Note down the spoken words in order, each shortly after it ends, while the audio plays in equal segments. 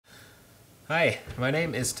Hi, my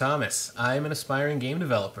name is Thomas. I'm an aspiring game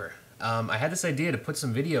developer. I had this idea to put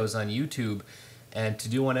some videos on YouTube and to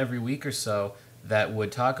do one every week or so that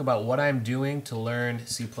would talk about what I'm doing to learn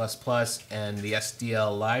C++ and the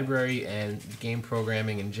SDL library and game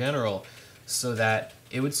programming in general, so that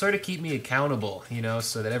it would sort of keep me accountable,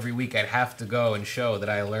 so that every week I'd have to go and show that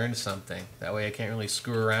I learned something. That way I can't really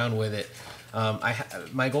screw around with it.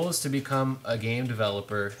 My goal is to become a game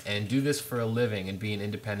developer and do this for a living and be an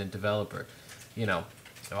independent developer.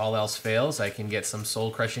 If all else fails, I can get some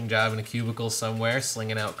soul-crushing job in a cubicle somewhere,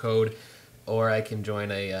 slinging out code, or I can join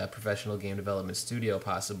a professional game development studio,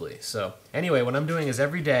 possibly. So anyway, what I'm doing is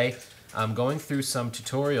every day I'm going through some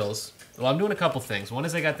tutorials. Well, I'm doing a couple things. One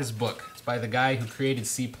is I got this book. It's by the guy who created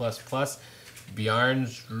C++, Bjarne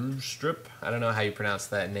Stroustrup. I don't know how you pronounce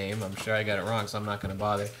that name. I'm sure I got it wrong, so I'm not going to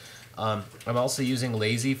bother. I'm also using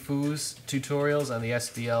Lazy Foo's tutorials on the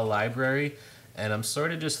SDL library, and I'm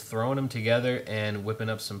sort of just throwing them together and whipping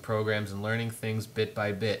up some programs and learning things bit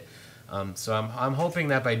by bit. So I'm hoping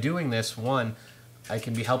that by doing this, one, I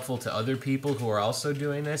can be helpful to other people who are also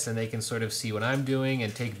doing this, and they can sort of see what I'm doing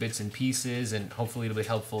and take bits and pieces, and hopefully it'll be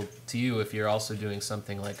helpful to you if you're also doing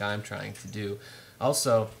something like I'm trying to do.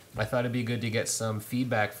 Also, I thought it'd be good to get some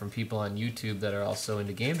feedback from people on YouTube that are also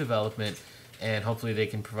into game development, and hopefully they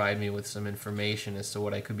can provide me with some information as to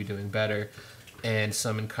what I could be doing better, and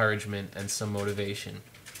some encouragement and some motivation.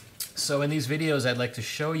 So in these videos, I'd like to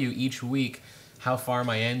show you each week how far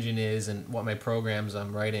my engine is and what my programs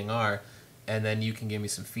I'm writing are, and then you can give me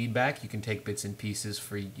some feedback. You can take bits and pieces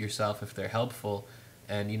for yourself if they're helpful,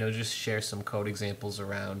 and just share some code examples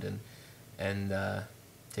around and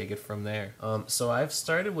take it from there. So I've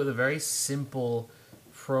started with a very simple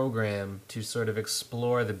program to sort of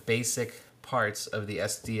explore the basic parts of the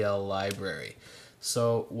SDL library.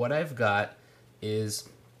 So what I've got is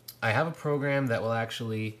I have a program that will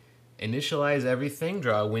actually initialize everything,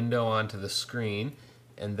 draw a window onto the screen,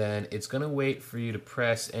 and then it's going to wait for you to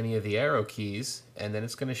press any of the arrow keys, and then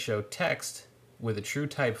it's going to show text with a true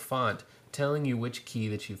type font telling you which key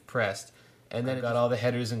that you've pressed. And then I've got all the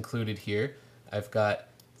headers included here. I've got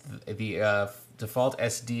the default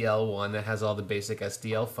SDL one that has all the basic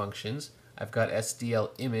SDL functions. I've got SDL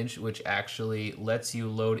image, which actually lets you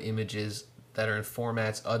load images that are in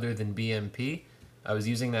formats other than BMP. I was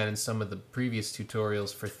using that in some of the previous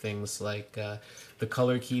tutorials for things like the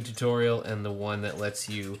color key tutorial and the one that lets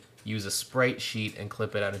you use a sprite sheet and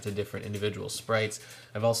clip it out into different individual sprites.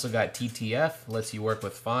 I've also got TTF, lets you work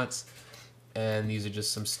with fonts, and these are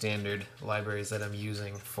just some standard libraries that I'm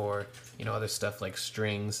using for other stuff like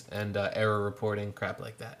strings and error reporting, crap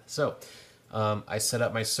like that. So I set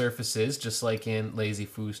up my surfaces just like in Lazy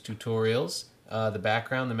Foo's tutorials. The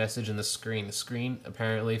background, the message, and the screen. The screen,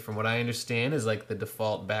 apparently, from what I understand, is like the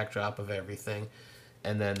default backdrop of everything.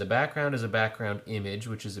 And then the background is a background image,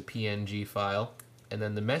 which is a PNG file. And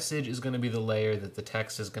then the message is going to be the layer that the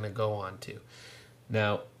text is going to go onto.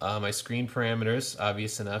 Now, my screen parameters,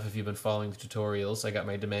 obvious enough if you've been following the tutorials. I got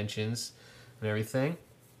my dimensions and everything.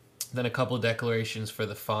 Then a couple of declarations for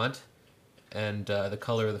the font and the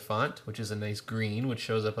color of the font, which is a nice green, which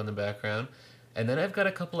shows up on the background. And then I've got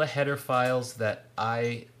a couple of header files that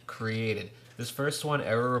I created. This first one,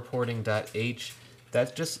 errorreporting.h,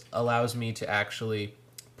 that just allows me to actually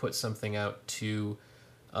put something out to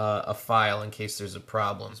a file in case there's a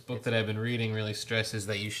problem. This book that I've been reading really stresses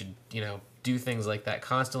that you should, do things like that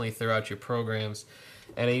constantly throughout your programs.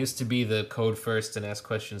 And I used to be the code first and ask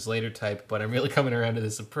questions later type, but I'm really coming around to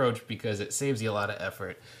this approach because it saves you a lot of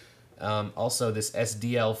effort. Also, this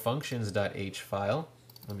SDL functions.h file.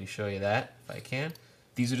 Let me show you that if I can.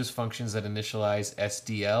 These are just functions that initialize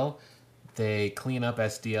SDL. They clean up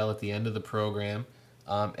SDL at the end of the program.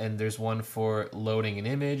 And there's one for loading an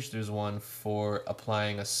image. There's one for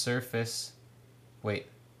applying a surface. Wait,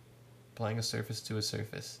 applying a surface to a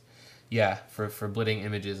surface. Yeah, for blitting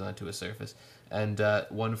images onto a surface. And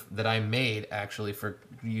one that I made actually for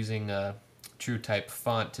using a true type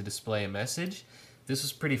font to display a message. This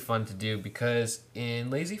was pretty fun to do because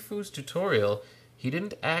in Lazy Foo's tutorial, he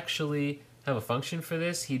didn't actually have a function for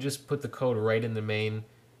this. He just put the code right in the main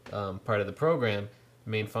part of the program,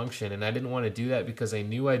 main function. And I didn't want to do that because I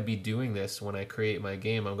knew I'd be doing this when I create my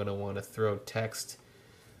game. I'm going to want to throw text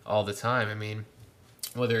all the time. I mean,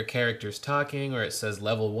 whether a character's talking or it says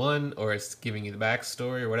level 1 or it's giving you the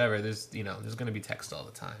backstory or whatever, there's going to be text all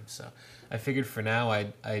the time. So I figured for now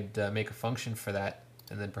I'd make a function for that,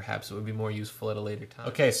 and then perhaps it would be more useful at a later time.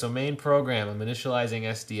 Okay, so main program, I'm initializing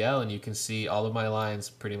SDL, and you can see all of my lines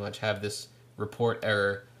pretty much have this report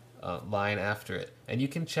error line after it. And you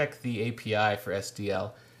can check the API for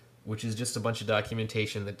SDL, which is just a bunch of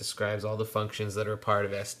documentation that describes all the functions that are a part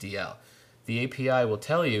of SDL. the API will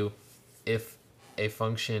tell you if a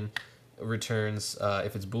function returns,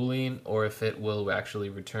 if it's Boolean, or if it will actually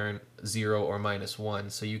return 0 or -1.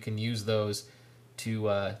 So you can use those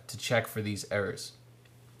to check for these errors.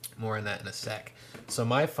 More on that in a sec. So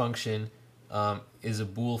my function is a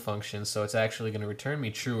bool function, so it's actually going to return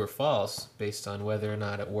me true or false based on whether or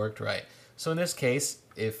not it worked right. So in this case,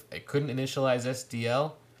 if it couldn't initialize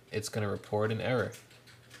SDL, it's going to report an error.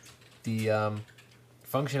 The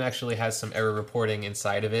function actually has some error reporting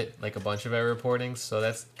inside of it, like a bunch of error reporting, so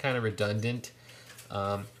that's kind of redundant.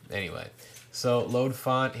 Anyway, so load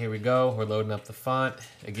font, here we go. We're loading up the font.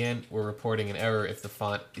 Again, we're reporting an error if the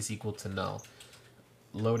font is equal to null.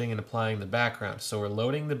 Loading and applying the background. So we're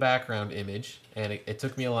loading the background image, and it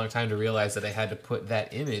took me a long time to realize that I had to put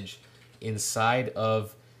that image inside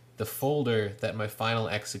of the folder that my final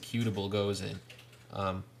executable goes in.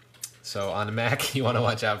 So on a Mac, you want to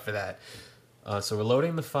watch out for that. So we're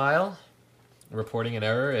loading the file, reporting an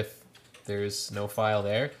error if there's no file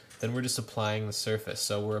there. Then we're just applying the surface.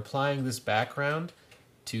 So we're applying this background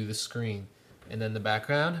to the screen, and then the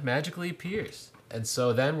background magically appears. And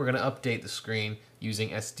so then we're going to update the screen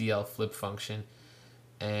using SDL flip function,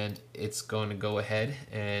 and it's going to go ahead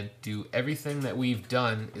and do everything that we've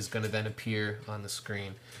done is going to then appear on the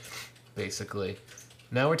screen, basically.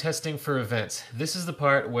 Now we're testing for events. This is the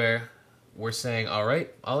part where we're saying, all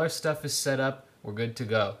right, all our stuff is set up, we're good to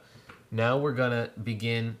go. Now we're going to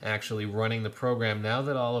begin actually running the program now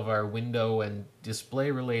that all of our window and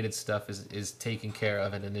display related stuff is taken care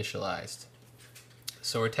of and initialized.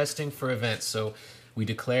 So we're testing for events. So we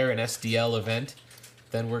declare an SDL event,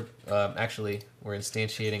 then we're we're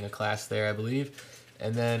instantiating a class there, I believe,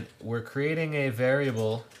 and then we're creating a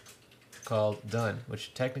variable called done,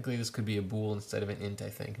 which technically this could be a bool instead of an int, I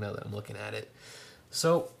think, now that I'm looking at it.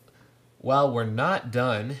 So while we're not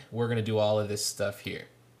done, we're going to do all of this stuff here.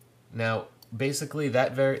 Now, basically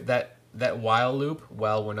that while loop,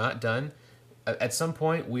 while we're not done, at some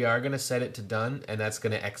point we are going to set it to done, and that's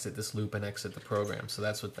going to exit this loop and exit the program. So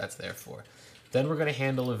that's what that's there for. Then we're going to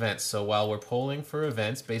handle events. So while we're polling for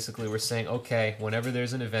events, basically we're saying, okay, whenever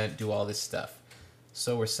there's an event, do all this stuff.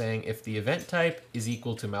 So we're saying if the event type is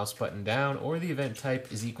equal to mouse button down, or the event type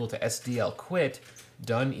is equal to SDL quit,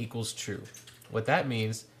 done equals true. What that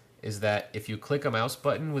means is that if you click a mouse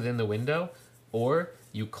button within the window, or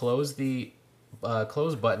you close the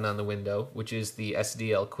close button on the window, which is the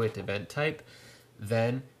SDL quit event type,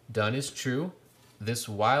 then done is true. This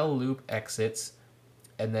while loop exits,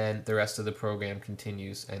 and then the rest of the program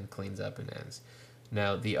continues and cleans up and ends.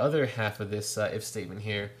 Now the other half of this if statement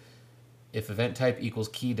here, if event type equals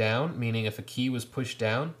key down, meaning if a key was pushed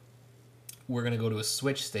down, we're going to go to a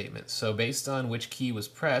switch statement. So based on which key was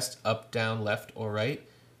pressed, up, down, left, or right,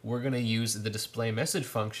 we're going to use the display message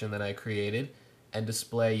function that I created and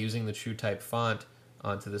display using the true type font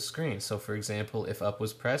onto the screen. So for example, if up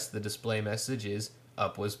was pressed, the display message is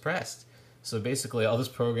up was pressed. So basically all this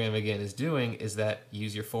program again is doing is that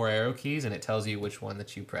use your 4 arrow keys and it tells you which one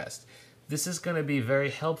that you pressed. This is going to be very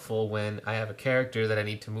helpful when I have a character that I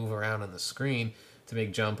need to move around on the screen to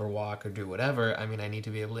make jump or walk or do whatever. I mean, I need to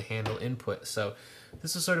be able to handle input. So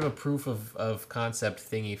this is sort of a proof of concept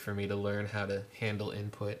thingy for me to learn how to handle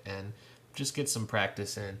input and just get some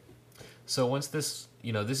practice in. So once this,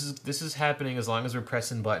 this is happening as long as we're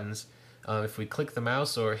pressing buttons. If we click the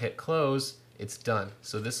mouse or hit close, it's done.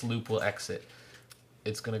 So this loop will exit.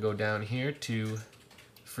 It's going to go down here to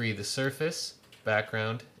free the surface,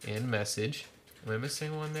 background, and message. Am I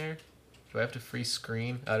missing one there? Do I have to free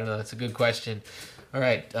screen? I don't know. That's a good question. All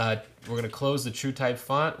right, we're going to close the true type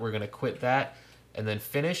font. We're going to quit that. And then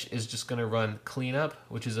finish is just going to run cleanup,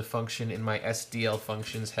 which is a function in my SDL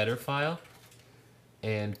functions header file.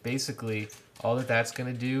 And basically, all that that's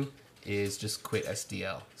going to do is just quit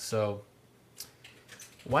SDL. So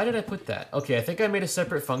why did I put that? Okay, I think I made a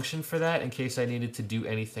separate function for that in case I needed to do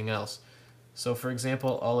anything else. So for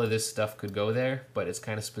example, all of this stuff could go there, but it's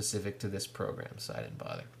kind of specific to this program, so I didn't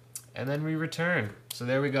bother. And then we return. So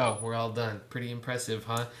there we go. We're all done. Pretty impressive,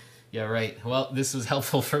 huh? Yeah, right. Well, this was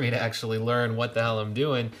helpful for me to actually learn what the hell I'm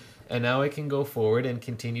doing. And now I can go forward and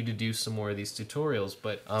continue to do some more of these tutorials.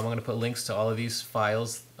 But I'm going to put links to all of these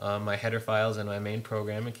files, my header files and my main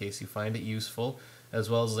program in case you find it useful, as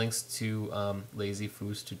well as links to Lazy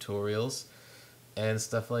Foos tutorials and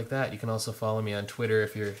stuff like that. You can also follow me on Twitter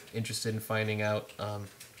if you're interested in finding out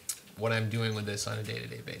what I'm doing with this on a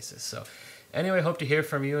day-to-day basis. So anyway, hope to hear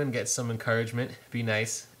from you and get some encouragement. Be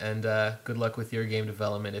nice, and good luck with your game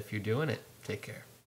development if you're doing it. Take care.